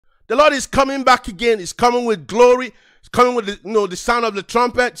The Lord is coming back again. He's coming with glory. He's coming with the sound of the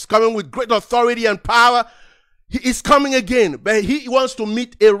trumpet. He's coming with great authority and power. He is coming again, but he wants to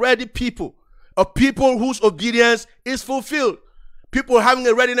meet a ready people, a people whose obedience is fulfilled. People having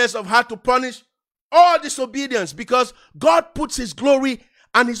a readiness of heart to punish all disobedience, because God puts his glory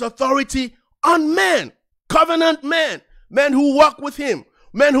and his authority on men, covenant men, men who walk with him,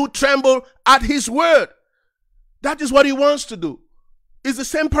 men who tremble at his word. That is what he wants to do. It's the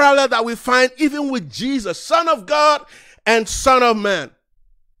same parallel that we find even with Jesus, Son of God and Son of Man.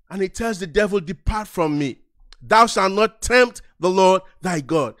 And he tells the devil, depart from me. Thou shalt not tempt the Lord thy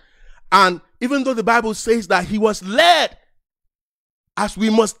God. And even though the Bible says that he was led, as we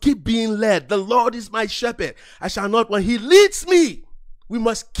must keep being led. The Lord is my shepherd. I shall not want. He leads me. We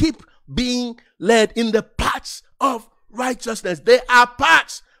must keep being led in the paths of righteousness. They are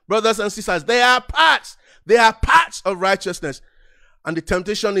paths, brothers and sisters. They are paths. They are paths of righteousness. And the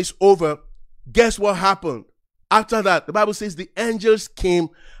temptation is over. Guess what happened? After that, the Bible says the angels came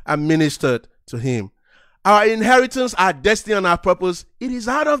and ministered to him. Our inheritance, our destiny, and our purpose, it is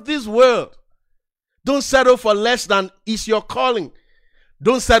out of this world. Don't settle for less than is your calling.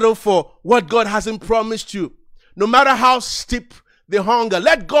 Don't settle for what God hasn't promised you. No matter how steep the hunger,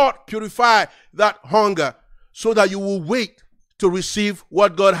 let God purify that hunger so that you will wait to receive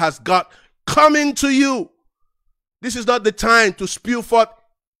what God has got coming to you. This is not the time to spew forth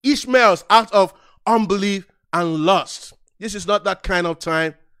Ishmaels out of unbelief and lust. This is not that kind of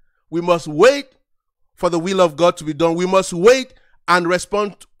time. We must wait for the will of God to be done. We must wait and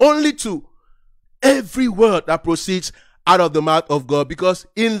respond only to every word that proceeds out of the mouth of God, because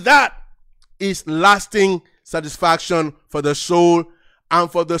in that is lasting satisfaction for the soul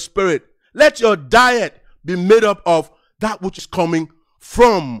and for the spirit. Let your diet be made up of that which is coming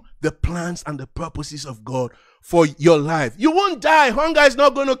from the plans and the purposes of God for your life. You won't die. Hunger is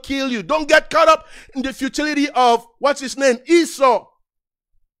not going to kill you. Don't get caught up in the futility of, what's his name? Esau.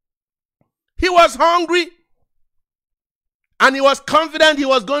 He was hungry and he was confident he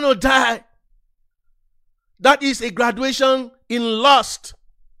was going to die. That is a graduation in lust.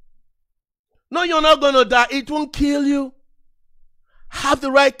 No, you're not going to die. It won't kill you. Have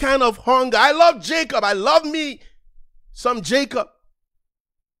the right kind of hunger. I love Jacob. I love me some Jacob.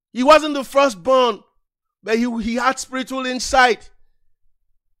 He wasn't the firstborn, but he had spiritual insight.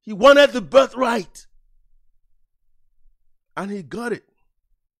 He wanted the birthright. And he got it.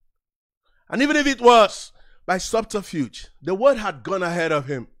 And even if it was by subterfuge, the word had gone ahead of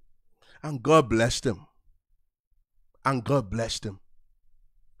him. And God blessed him. And God blessed him.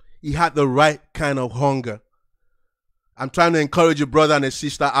 He had the right kind of hunger. I'm trying to encourage a brother and a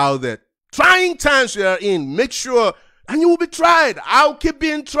sister out there. Trying times you are in, make sure, and you will be tried. I'll keep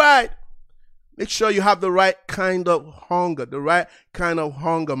being tried. Make sure you have the right kind of hunger, the right kind of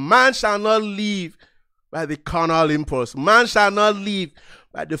hunger. Man shall not live by the carnal impulse. Man shall not live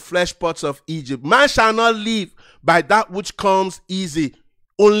by the flesh pots of Egypt. Man shall not live by that which comes easy,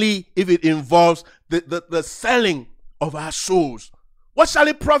 only if it involves the selling of our souls. What shall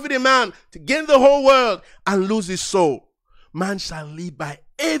it profit a man to gain the whole world and lose his soul? Man shall live by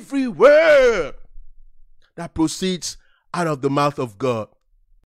every word that proceeds out of the mouth of God.